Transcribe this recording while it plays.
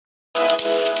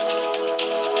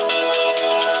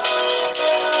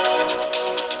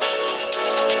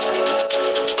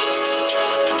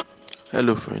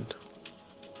Hello, friend.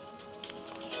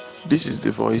 This is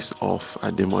the voice of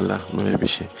Ademola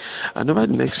Morebise. And over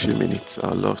the next few minutes,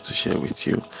 I'd love to share with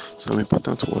you some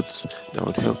important words that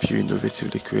would help you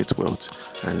innovatively create wealth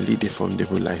and lead a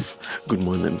formidable life. Good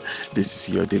morning. This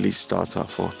is your daily starter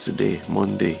for today,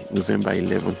 Monday, November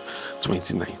 11,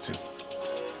 2019.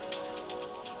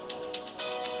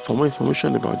 For more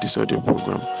information about this audio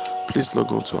program, please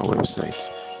log on to our website.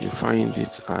 You'll find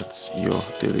it at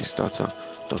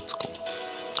yourdailystarter.com.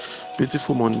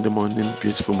 Beautiful Monday morning,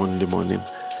 beautiful Monday morning.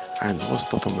 And what's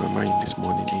top of my mind this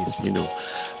morning is,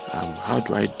 how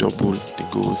do I double the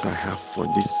goals I have for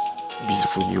this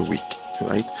beautiful new week,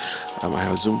 right? I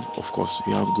assume, of course,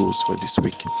 you have goals for this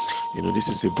week. This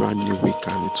is a brand new week,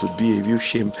 and it would be a real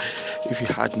shame if you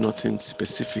had nothing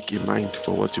specific in mind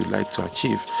for what you'd like to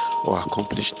achieve or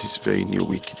accomplish this very new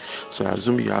week. So I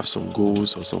assume you have some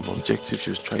goals or some objectives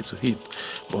you try to hit,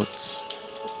 but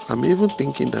I'm even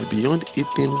thinking that beyond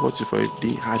hitting what you've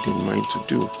already had in mind to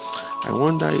do, I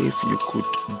wonder if you could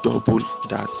double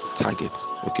that target.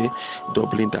 Okay,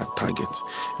 doubling that target.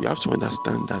 You have to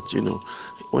understand that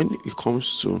when it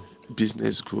comes to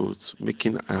business growth,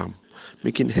 making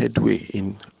headway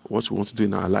in what we want to do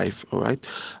in our life, all right,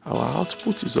 our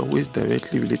output is always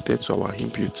directly related to our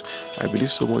input. I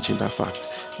believe so much in that fact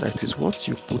that it is what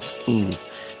you put in.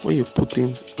 When you put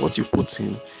in what you put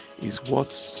in is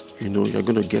what you're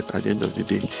going to get at the end of the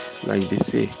day. Like they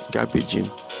say, garbage in,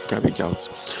 garbage out.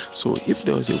 So if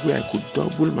there was a way I could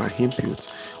double my input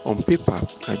on paper,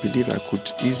 I believe I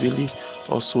could easily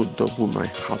also double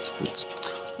my output.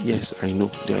 Yes, I know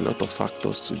there are a lot of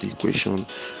factors to the equation,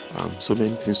 so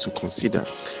many things to consider,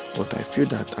 but I feel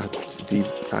that at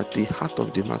the heart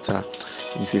of the matter,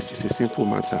 it's a simple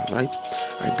matter, right?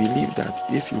 I believe that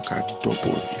if you can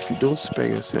double, if you don't spare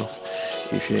yourself,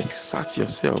 if you exert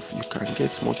yourself, you can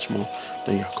get much more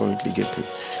than you're currently getting.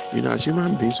 As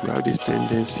human beings, we have this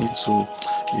tendency to,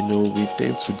 we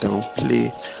tend to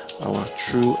downplay our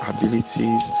true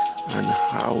abilities and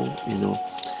how,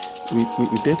 we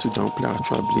tend to downplay our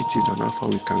true abilities and how far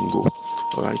we can go.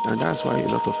 All right, and that's why a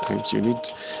lot of times you need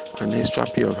an extra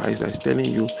pair of eyes that's telling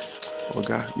you,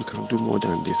 Oga, you can do more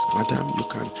than this. Madam,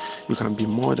 you can be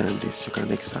more than this. You can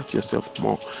exert yourself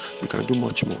more. You can do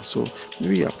much more. So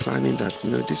maybe you're planning that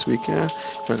this week,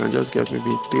 if I can just get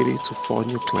maybe 3 to 4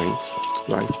 new clients,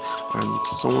 right? And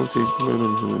someone says, no, no,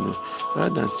 no, no, no.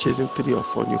 Rather than chasing 3 or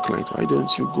 4 new clients, why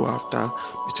don't you go after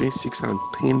between 6 and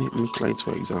 10 new clients,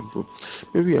 for example?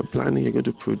 Maybe you're planning you're going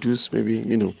to produce maybe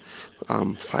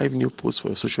 5 new posts for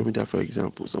your social media, for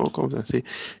example. Someone comes and say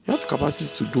you have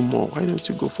capacity to do more. Why don't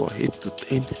you go for 8 to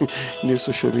 10 new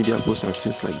social media posts and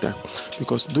things like that?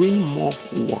 Because doing more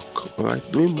work, all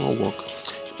right, doing more work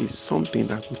is something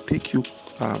that will take you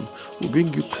will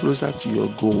bring you closer to your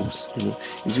goals.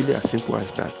 It's really as simple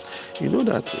as that.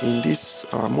 That in this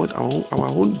our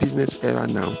own business era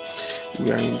now,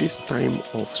 we are in this time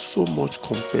of so much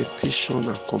competition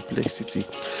and complexity.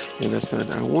 You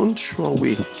understand? And one sure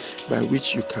way by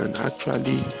which you can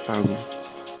actually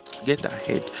get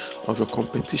ahead of your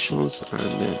competitions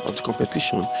and of the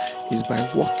competition is by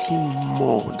working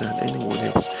more than anyone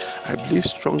else. I believe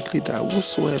strongly that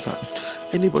whosoever,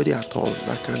 anybody at all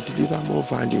that can deliver more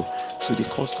value to the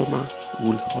customer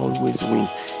will always win.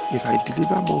 If I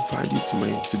deliver more value to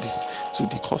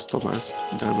the customers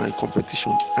than my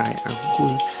competition, I am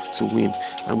going to win.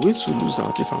 I'm going to lose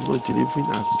out if I'm not delivering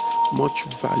as much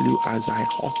value as I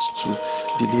ought to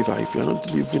deliver. If you're not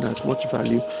delivering as much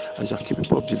value as you're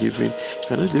capable of delivering, if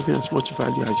you're not delivering as much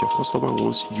value as your customer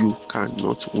wants, you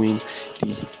cannot win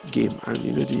the game. And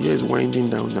the year is winding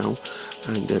down now,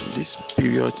 and this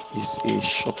period is a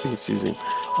shopping season.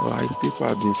 All right, people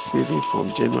have been saving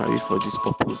from January for this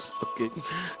purpose, okay,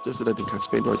 just so that they can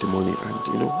spend all the money. And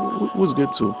who's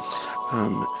going to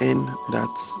earn that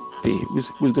pay? Who's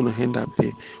going to earn that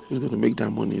pay? Who's going to make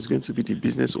that money? It's going to be the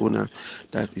business owner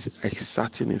that is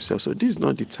exerting himself. So this is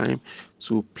not the time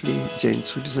to play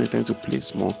gentle. This is not the time to play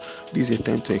small. This is a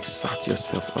time to exert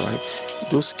yourself. All right,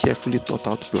 those carefully thought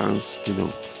out plans,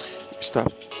 you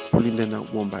start pulling them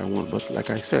out one by one. But like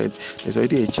I said, there's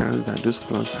already a chance that those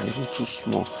plans are even too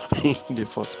small in the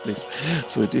first place.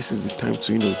 So this is the time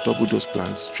to double those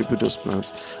plans, triple those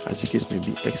plans, as the case may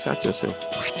be. Exert yourself,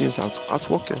 push things out,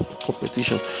 outwork your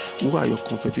competition. Who are your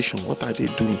competition? What are they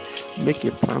doing? Make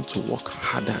a plan to work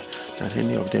harder than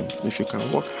any of them. If you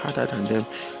can work harder than them,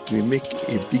 you will make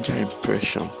a bigger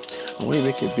impression. And when you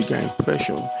make a bigger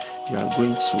impression, you are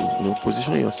going to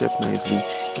position yourself nicely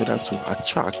in order to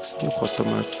attract new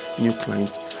customers, new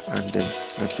clients, and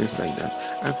things like that.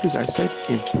 And please, I said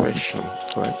impression,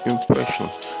 right? Impression,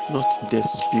 not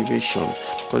desperation,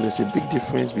 because there's a big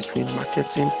difference between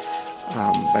marketing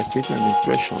by creating an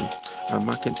impression, and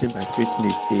marketing by creating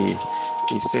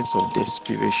a sense of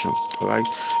desperation. All right,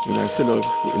 I see a lot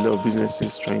of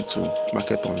businesses trying to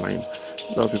market online,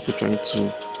 a lot of people trying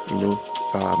to,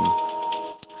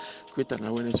 create an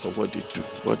awareness for what they do.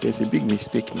 But there's a big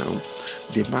mistake now.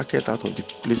 They market out of the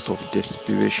place of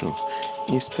desperation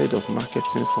instead of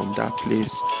marketing from that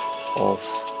place of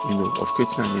of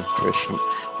creating an impression.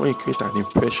 When you create an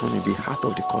impression in the heart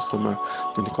of the customer,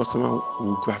 then the customer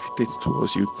will gravitate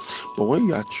towards you. But when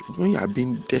you are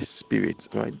being desperate,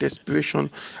 right? Desperation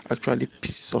actually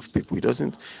pisses off people. It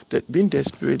doesn't. That being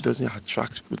desperate doesn't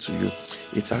attract people to you.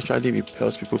 It actually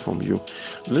repels people from you.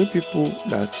 The only people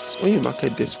that when you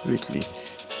market desperately,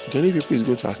 the only people is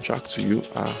going to attract to you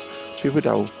are people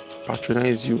that will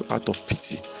patronize you out of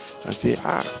pity and say,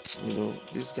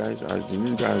 this guy has been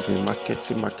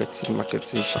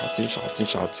marketing,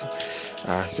 shouting.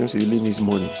 Seems he really needs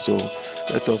money, so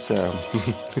let us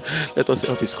let us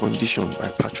help his condition by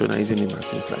patronizing him and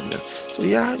things like that. So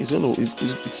yeah, it's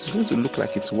going to look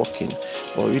like it's working,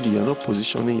 but really you're not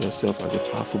positioning yourself as a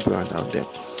powerful brand out there.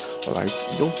 All right,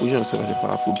 don't position yourself as a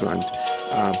powerful brand.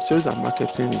 Sales and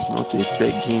marketing is not a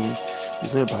begging.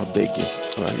 It's not about begging.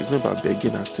 All right, it's not about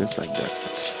begging and things like that.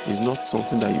 It's not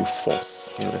something that you force.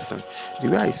 You understand? The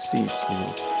way I see it,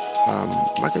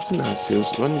 marketing and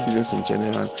sales, running business in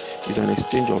general, is an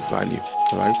exchange of value.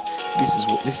 All right,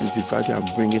 this is the value I'm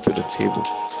bringing to the table,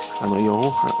 and on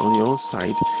your own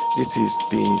side, this is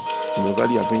the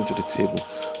value you're bringing to the table.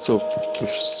 So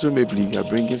presumably you are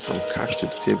bringing some cash to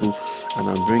the table, and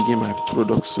I'm bringing my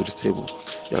products to the table.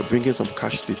 You are bringing some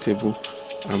cash to the table.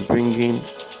 I'm bringing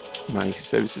my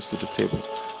services to the table.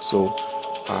 So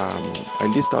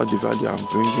I list out the value I'm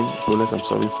bringing, the problems I'm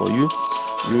solving for you.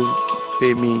 You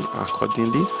pay me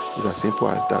accordingly. It's as simple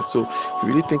as that. So if you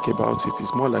really think about it,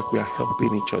 it's more like we are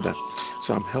helping each other.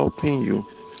 So I'm helping you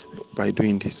by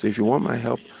doing this. So if you want my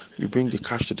help, you bring the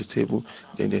cash to the table,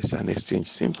 then there's an exchange.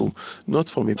 Simple. Not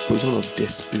from a position of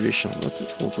desperation, not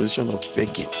from a position of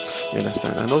begging. You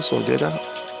understand? And also on the other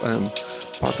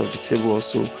part of the table,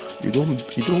 also you don't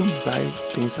buy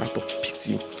things out of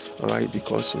pity. All right,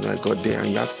 because I got there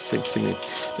and you have sentiment.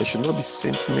 There should not be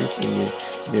sentiment in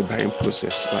a buying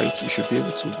process, right? You should be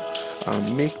able to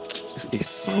make a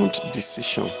sound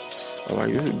decision. All right,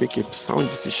 you have to make a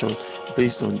sound decision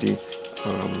based on the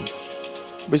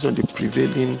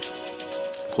prevailing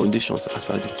conditions as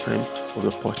at the time of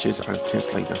the purchase and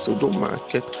things like that. So don't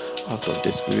market out of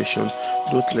desperation.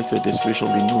 Don't let your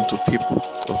desperation be known to people.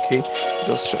 Okay,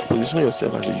 just position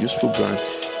yourself as a useful brand.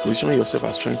 Position yourself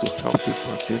as trying to help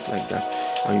people and things like that,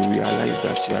 and you realize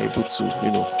that you are able to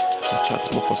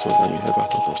attract more customers than you ever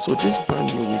thought of. So this brand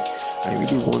new week, I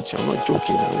really want you, I'm not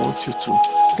joking, I want you to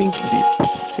think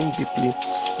deeply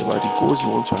about the goals you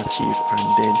want to achieve, and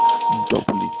then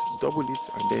double it,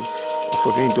 and then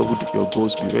when you double your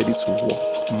goals, be ready to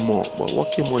work more. But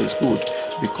working more is good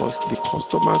because the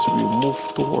customers will move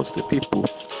towards the people.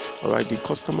 All right, the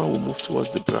customer will move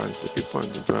towards the brand, the people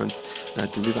and the brands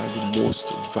that deliver the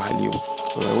most value.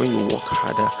 All right, when you work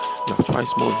harder, you are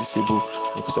twice more visible.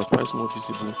 Because you're twice more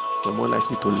visible, you're more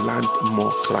likely to land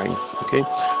more clients. Okay,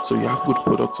 so you have good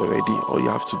products already. All you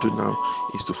have to do now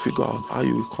is to figure out how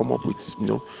you come up with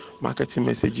marketing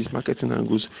messages, marketing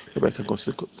angles, whereby you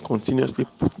can continuously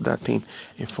put that thing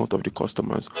in front of the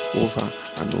customers over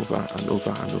and over and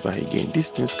over and over again. These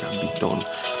things can be done.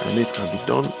 I know it can be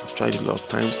done. I've tried it a lot of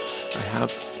times. I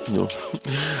have,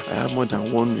 I have more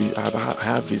than one. I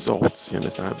have results. You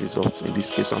understand? I have results in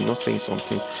this case. So I'm not saying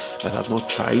something that I've not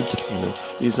tried.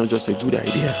 This is not just a good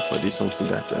idea, but it's something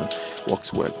that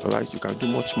works well. All right, you can do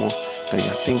much more than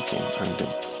you're thinking, and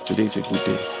today is a good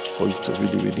day for you to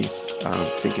really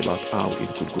think about how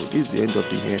it could go. This is the end of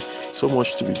the year. So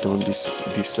much to be done. This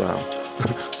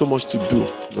so much to do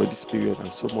this period,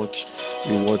 and so much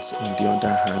rewards on the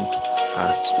other hand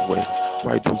as well.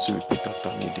 Why don't you repeat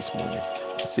after me this morning?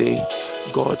 Say,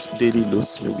 God daily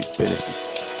loads me with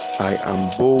benefits. I am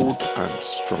bold and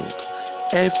strong.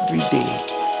 Every day,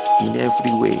 in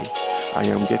every way, I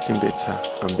am getting better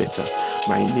and better.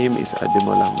 My name is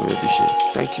Ademola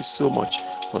Morebise. Thank you so much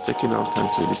for taking our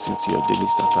time to listen to your daily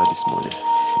starter this morning.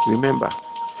 Remember,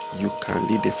 you can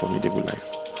lead a formidable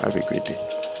life. Have a great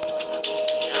day.